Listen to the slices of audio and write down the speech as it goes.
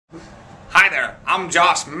Hi there, I'm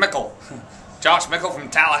Josh Mickle. Josh Mickle from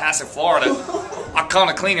Tallahassee, Florida. I'll come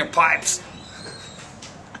to clean your pipes.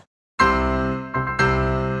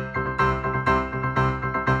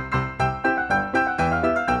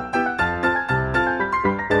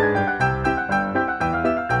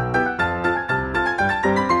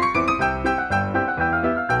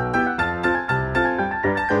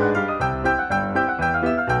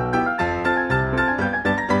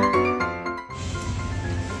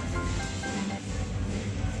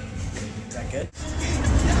 Is that good?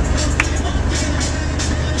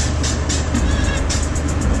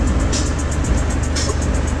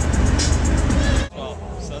 Oh,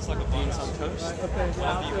 so that's like a beans on toast? Okay,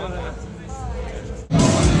 yeah.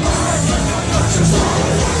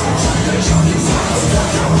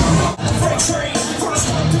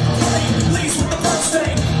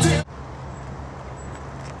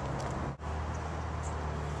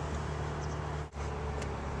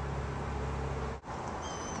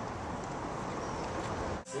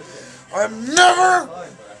 I'm never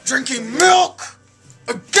drinking milk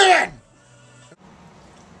again!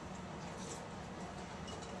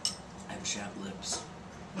 I have chapped lips.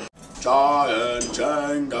 Giant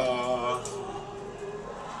Jenga.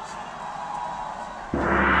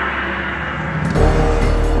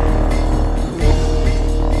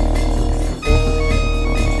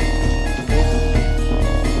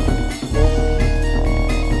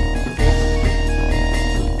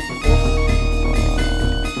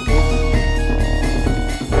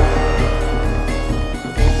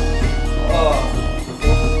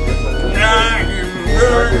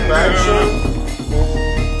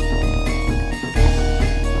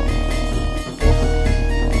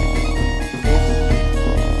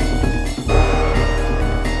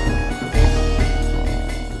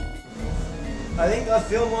 I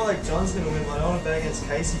feel more like John's gonna win, but I don't want to bet against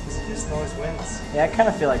Casey because he just always wins. Yeah, I kind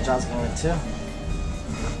of feel like John's gonna win too.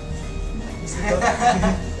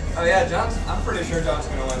 Oh yeah, I'm pretty sure John's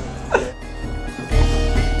gonna win.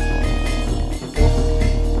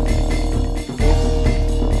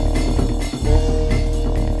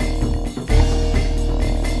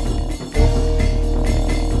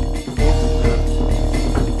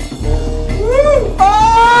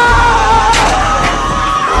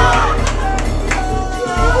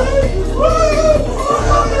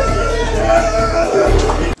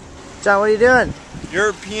 John, what are you doing?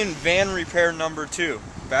 European van repair number 2.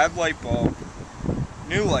 Bad light bulb.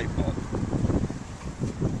 New light bulb.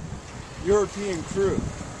 European crew.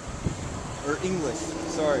 Or English.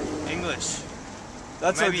 Sorry. English.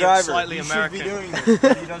 That's maybe our driver. Slightly he American. Should be doing this,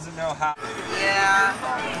 but he doesn't know how. Yeah.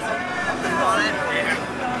 On it.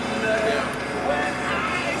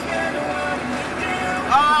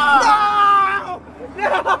 Oh! No!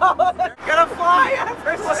 Gonna fly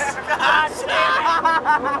everywhere!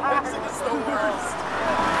 It's the worst.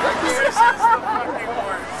 This is the fucking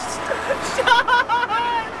worst.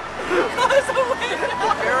 Sean! Close the window!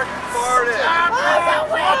 Eric farted!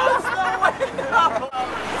 Close the window!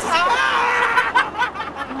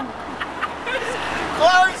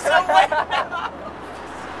 Close the window!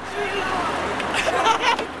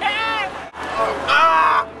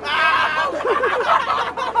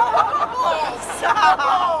 Stop!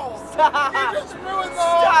 Stop!